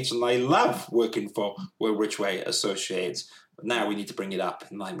minimum wage. And I love working for Will Ridgway Associates. But now we need to bring it up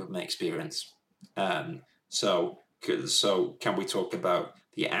in line with my experience. So can we talk about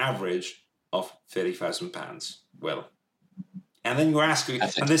the average of £30,000? Will? And then you ask,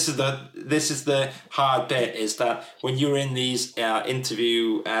 and this is the hard bit, is that when you're in these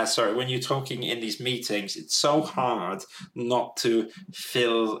when you're talking in these meetings, it's so hard not to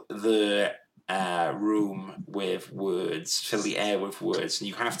fill the room with words, fill the air with words, and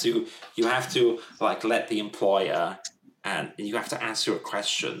you have to like let the employer, and you have to answer a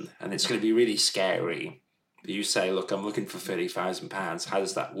question, and it's going to be really scary. But you say, look, I'm looking for £30,000. How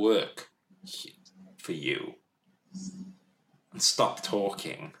does that work for you? And stop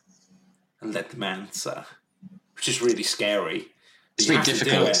talking and let them answer, which is really scary. It's very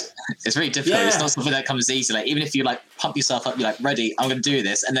difficult. It's very difficult. Yeah. It's not something that comes easy. Like, even if you like pump yourself up, you're like, ready, I'm going to do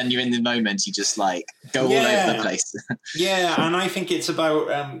this. And then you're in the moment, you just like go all over the place. Yeah. And I think it's about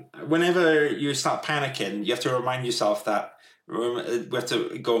whenever you start panicking, you have to remind yourself that we have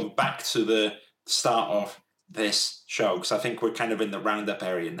to go back to the start of this show, because I think we're kind of in the roundup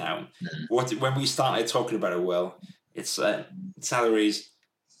area now. When we started talking about it, Will, it's salaries.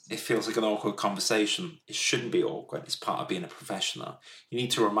 It feels like an awkward conversation. It shouldn't be awkward. It's part of being a professional. You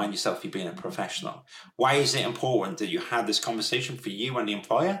need to remind yourself you're being a professional. Why is it important that you have this conversation for you and the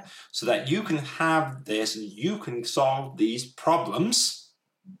employer, so that you can have this and you can solve these problems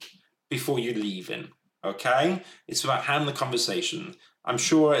before you leave in? Okay? It's about having the conversation. I'm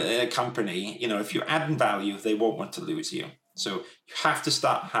sure a company, if you're adding value, they won't want to lose you. So you have to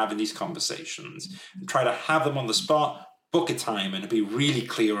start having these conversations and try to have them on the spot, book a time, and be really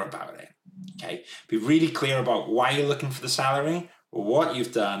clear about it. Okay? Be really clear about why you're looking for the salary, what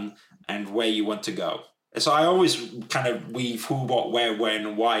you've done, and where you want to go. So I always kind of weave who, what, where, when,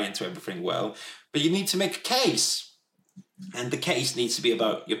 and why into everything well. But you need to make a case. And the case needs to be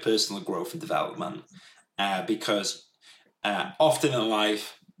about your personal growth and development. Because often in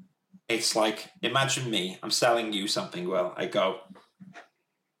life, it's like, imagine me, I'm selling you something. Well, I go,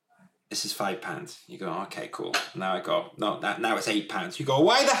 this is £5. You go, okay, cool. Now I go, no, now it's £8. You go,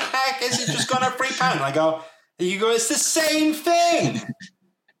 why the heck is it just gone up £3? You go, it's the same thing.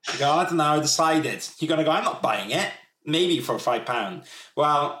 You go, I don't know, I decided. You're going to go, I'm not buying it. Maybe for £5.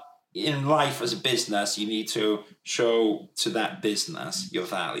 Well, in life as a business, you need to show to that business your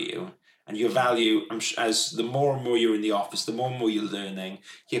value. And your value, as the more and more you're in the office, the more and more you're learning,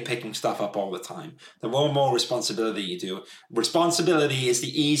 you're picking stuff up all the time. The more and more responsibility you do. Responsibility is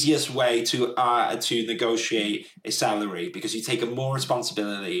the easiest way to negotiate a salary, because you take on more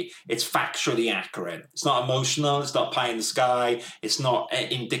responsibility. It's factually accurate. It's not emotional. It's not pie in the sky. It's not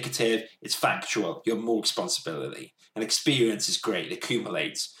indicative. It's factual. You have more responsibility. And experience is great. It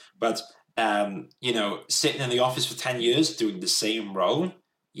accumulates. But, sitting in the office for 10 years doing the same role,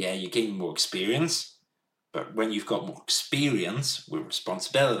 yeah, you gain more experience, but when you've got more experience with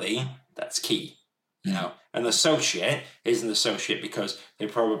responsibility, that's key. An associate is an associate because they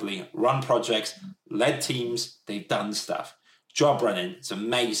probably run projects, led teams, they've done stuff. Job running, it's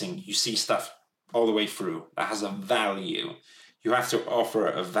amazing. You see stuff all the way through. That has a value. You have to offer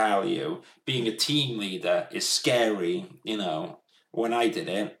a value. Being a team leader is scary. When I did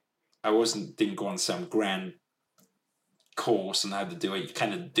it, I didn't go on some grand course on how to do it. You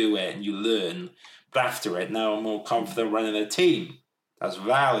kind of do it and you learn. But after it, now I'm more confident running a team. That's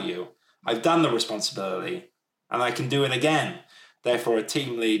value. I've done the responsibility and I can do it again. Therefore, a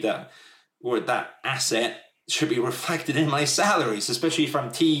team leader or that asset should be reflected in my salaries, especially if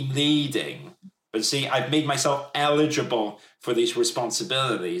I'm team leading. But see, I've made myself eligible for these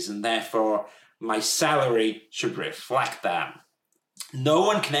responsibilities, and therefore my salary should reflect that. No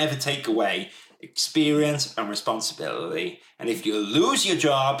one can ever take away experience and responsibility. And if you lose your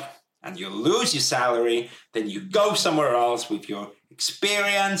job and you lose your salary, then you go somewhere else with your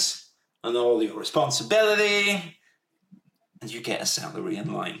experience and all your responsibility, and you get a salary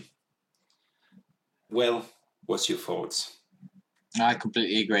in line. Will, what's your thoughts? I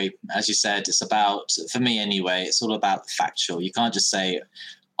completely agree. As you said, it's about, for me anyway, it's all about factual. You can't just say,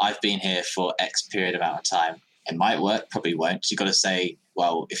 I've been here for X period amount of time. It might work, probably won't. You've got to say,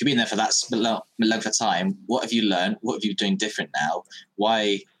 well, if you've been there for that length of time, what have you learned? What have you doing different now?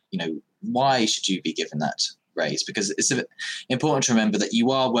 Why should you be given that raise, because it's important to remember that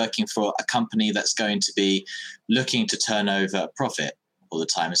you are working for a company that's going to be looking to turn over a profit all the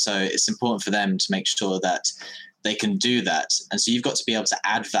time. So it's important for them to make sure that they can do that. And so you've got to be able to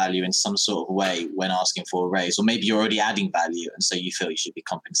add value in some sort of way when asking for a raise, or maybe you're already adding value and so you feel you should be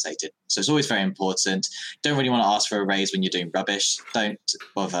compensated. So it's always very important. Don't really want to ask for a raise when you're doing rubbish. Don't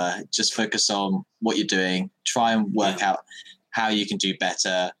bother. Just focus on what you're doing. Try and work out how you can do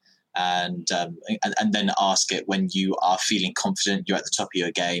better, and then ask it when you are feeling confident, you're at the top of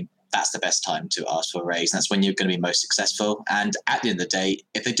your game. That's the best time to ask for a raise. That's when you're going to be most successful. And at the end of the day,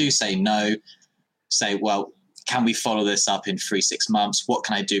 if they do say no, say, well, can we follow this up in 3-6 months? What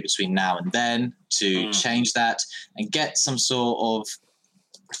can I do between now and then to change that and get some sort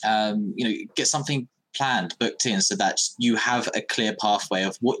of, get something planned, booked in, so that you have a clear pathway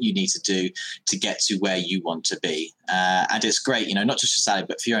of what you need to do to get to where you want to be. And it's great, not just for salary,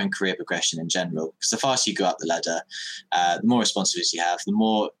 but for your own career progression in general. Because the faster you go up the ladder, the more responsibilities you have, the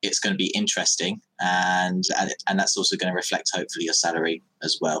more it's going to be interesting. And that's also going to reflect, hopefully, your salary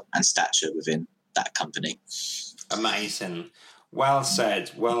as well and stature within that company. Amazing. Well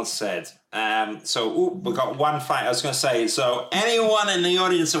said. Well said. We've got one fight. I was going to say, so anyone in the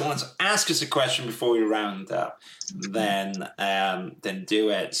audience that wants to ask us a question before we round up, then do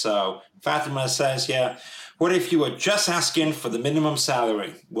it. So Fatima says, what if you were just asking for the minimum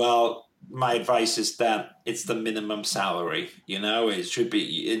salary? Well, my advice is that it's the minimum salary. It should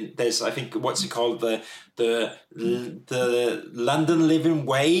be. There's, I think, what's it called, the London living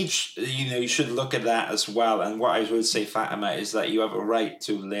wage. You should look at that as well. And what I would say, Fatima, is that you have a right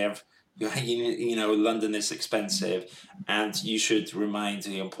to live. London is expensive, and you should remind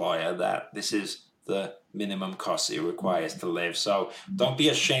the employer that this is the minimum cost it requires to live. So don't be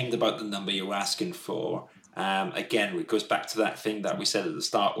ashamed about the number you're asking for. Again, it goes back to that thing that we said at the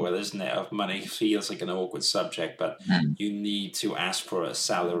start, isn't it? Of money feels like an awkward subject, but you need to ask for a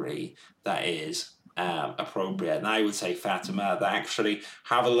salary that is appropriate. And I would say, Fatima, that actually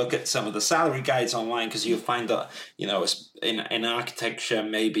have a look at some of the salary guides online, because you'll find that in architecture,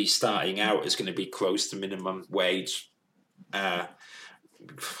 maybe starting out is going to be close to minimum wage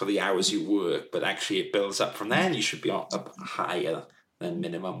for the hours you work, but actually it builds up from there, and you should be up higher than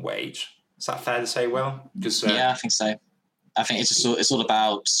minimum wage. Is that fair to say, Will? Yeah, I think so. I think it's all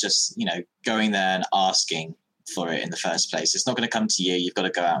about just going there and asking for it in the first place. It's not going to come to you. You've got to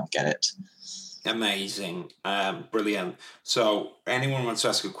go out and get it. Amazing. Brilliant. So anyone wants to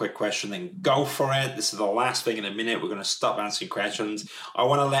ask a quick question, then go for it. This is the last thing in a minute. We're going to stop answering questions. I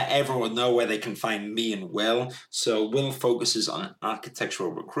want to let everyone know where they can find me and Will. So Will focuses on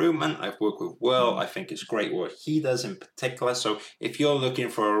architectural recruitment. I've worked with Will. I think it's great what he does in particular. So if you're looking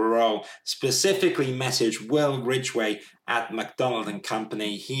for a role, specifically message Will Ridgway at McDonald &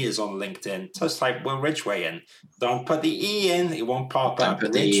 Company. He is on LinkedIn. Just type Will Ridgway in. Don't put the E in. It won't pop up.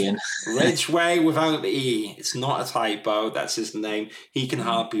 Put the E in. Ridgway without the E. It's not a typo. That's his name. He can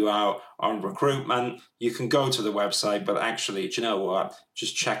help you out on recruitment. You can go to the website, but actually, do you know what?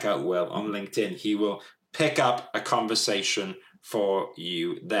 Just check out Will on LinkedIn. He will pick up a conversation for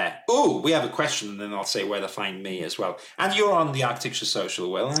you there. Oh, we have a question, and then I'll say where to find me as well. And you're on the Architecture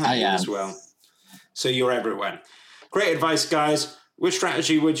Social, Will, I am as well. So you're everywhere. Great advice, guys. Which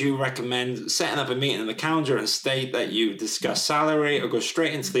strategy would you recommend? Setting up a meeting in the calendar and state that you discuss salary, or go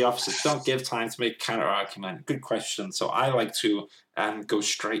straight into the office? Don't give time to make counter argument. Good question. So I like to go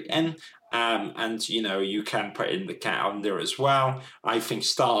straight in. And you can put in the calendar as well. I think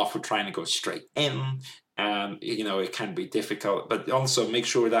start off with trying to go straight in. It can be difficult, but also make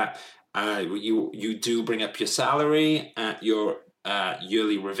sure that you do bring up your salary at your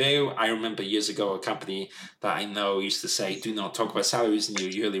yearly review. I remember years ago a company that I know used to say, do not talk about salaries in your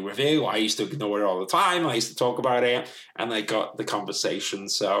yearly review. I used to ignore it all the time. I used to talk about it, and I got the conversation.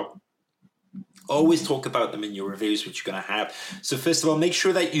 So always talk about them in your reviews, which you're going to have. So first of all, make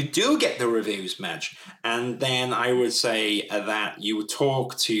sure that you do get the reviews match. And then I would say that you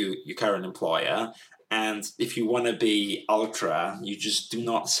talk to your current employer. And if you want to be ultra, you just do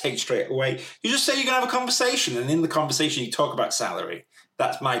not say straight away. You just say you're going to have a conversation. And in the conversation, you talk about salary.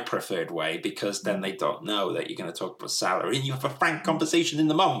 That's my preferred way, because then they don't know that you're going to talk about salary. And you have a frank conversation in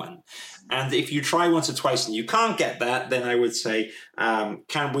the moment. And if you try once or twice and you can't get that, then I would say,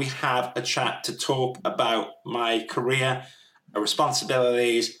 can we have a chat to talk about my career,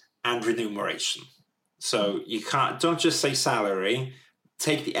 responsibilities, and remuneration? So don't just say salary.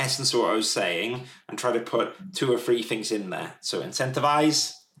 Take the essence of what I was saying and try to put 2 or 3 things in there. So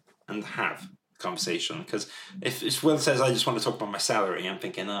incentivize and have a conversation. Because if Will says, I just want to talk about my salary, I'm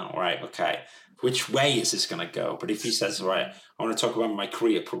thinking, oh, right, okay. Which way is this going to go? But if he says, right, I want to talk about my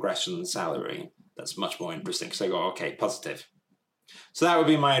career progression and salary, that's much more interesting because I go, okay, positive. So that would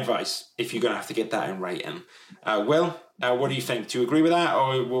be my advice if you're going to have to get that in writing. Will, what do you think? Do you agree with that,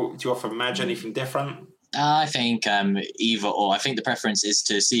 or do you offer Madge anything different? I think either or. I think the preference is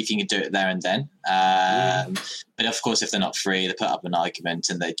to see if you can do it there and then. But of course, if they're not free, they put up an argument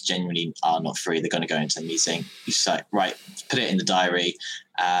and they genuinely are not free, they're going to go into a meeting. You just like, right, put it in the diary.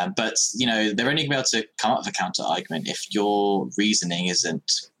 But, they're only going to be able to come up with a counter argument if your reasoning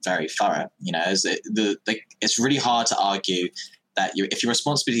isn't very thorough. It's really hard to argue that if your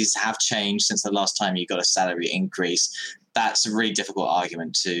responsibilities have changed since the last time you got a salary increase, that's a really difficult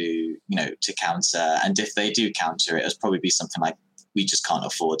argument to counter. And if they do counter it, it'll probably be something like, we just can't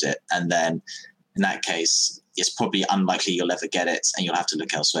afford it. And then in that case, it's probably unlikely you'll ever get it, and you'll have to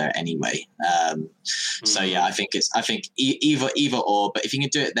look elsewhere anyway. So yeah, I think either or. But if you can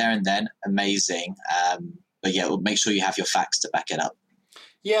do it there and then, amazing. But yeah, make sure you have your facts to back it up.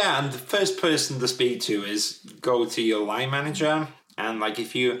 Yeah, and the first person to speak to is go to your line manager. And like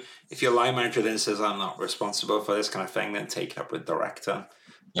if your line manager then says, I'm not responsible for this kind of thing, then take it up with director.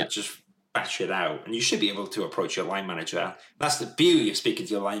 Yeah. But just bash it out. And you should be able to approach your line manager. That's the beauty of speaking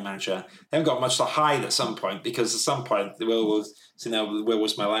to your line manager. They haven't got much to hide at some point, because at some point, Will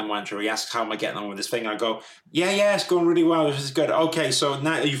was my line manager. He asked, how am I getting on with this thing? I go, yeah, it's going really well. This is good. Okay, so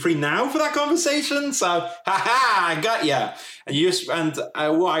now are you free now for that conversation? So, I got you. And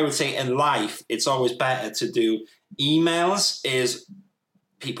what I would say in life, it's always better to do emails. Is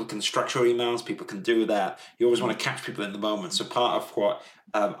people can structure emails, people can do that. You always want to catch people in the moment. So part of what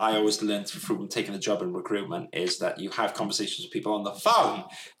I always learned from taking a job in recruitment is that you have conversations with people on the phone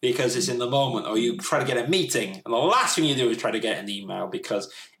because it's in the moment, or you try to get a meeting. And the last thing you do is try to get an email,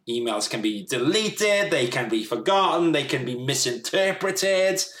 because emails can be deleted, they can be forgotten, they can be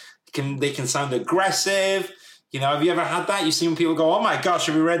misinterpreted, they can sound aggressive. Have you ever had that? You've seen people go, oh my gosh,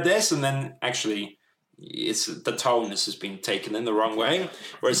 have you read this? And then actually it's the tone has been taken in the wrong way,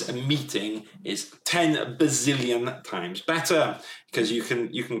 whereas a meeting is 10 bazillion times better because you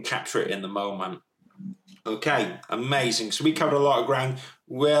can capture it in the moment. Okay, amazing. So we covered a lot of ground.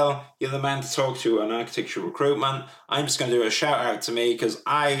 Will, you're the man to talk to on architecture recruitment. I'm just going to do a shout out to me because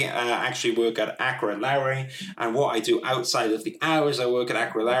I actually work at Acker and Lowry, and what I do outside of the hours I work at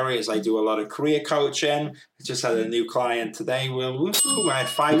Acker and Lowry is I do a lot of career coaching. I just had a new client today. I had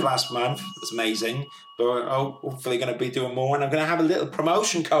 5 last month. It's amazing. But hopefully going to be doing more, and I'm going to have a little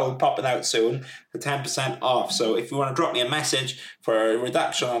promotion code popping out soon for 10% off. So if you want to drop me a message for a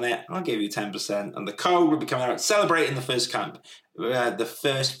reduction on it, I'll give you 10%, and the code will be coming out celebrating the first camp. The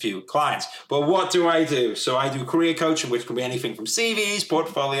first few clients. But what do I do? So I do career coaching, which can be anything from CVs,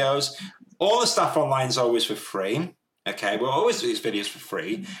 portfolios. All the stuff online is always for free. Okay, we'll always do these videos for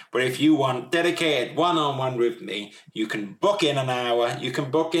free. But if you want dedicated one-on-one with me, you can book in an hour, you can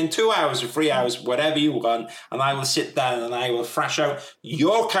book in 2 hours or 3 hours, whatever you want, and I will sit down and I will thrash out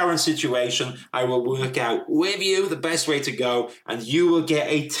your current situation. I will work out with you the best way to go, and you will get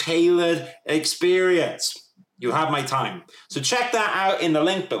a tailored experience. You have my time. So check that out in the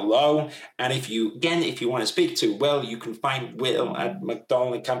link below. And if you want to speak to Will, you can find Will at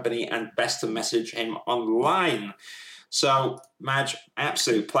McDonald & Company, and best to message him online. So, Madge,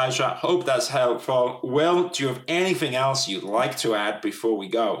 absolute pleasure. Hope that's helpful. Will, do you have anything else you'd like to add before we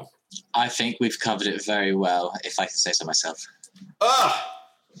go? I think we've covered it very well, if I can say so myself.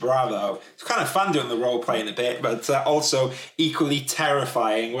 Bravo. It's kind of fun doing the role playing a bit, but also equally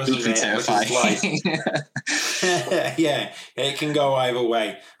terrifying, wasn't it? Terrifying. Yeah, it can go either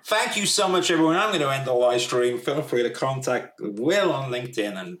way. Thank you so much, everyone. I'm going to end the live stream. Feel free to contact Will on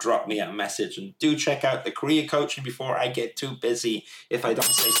LinkedIn and drop me a message. And do check out the career coaching before I get too busy, if I don't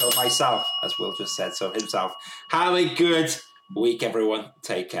say so myself, as Will just said so himself. Have a good week, everyone.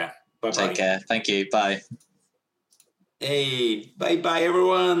 Take care. Bye-bye. Take care. Thank you. Bye. Hey, bye-bye,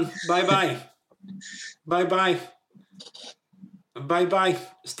 everyone. Bye-bye. Bye-bye. Bye-bye.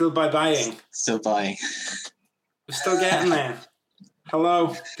 Still bye-buying. Still buying. We're still getting there.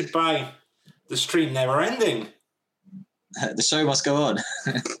 Hello. Goodbye. The stream never ending. The show must go on.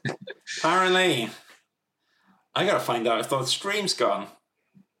 Apparently. I gotta find out if the stream's gone.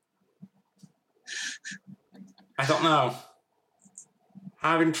 I don't know.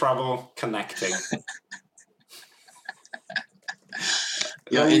 Having trouble connecting.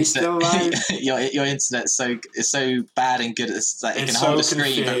 Your internet's so bad and good that it can hold a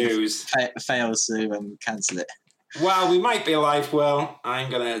screen but fails to cancel it. Well, we might be live. Well,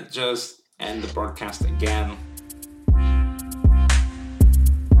 I'm gonna just end the broadcast again.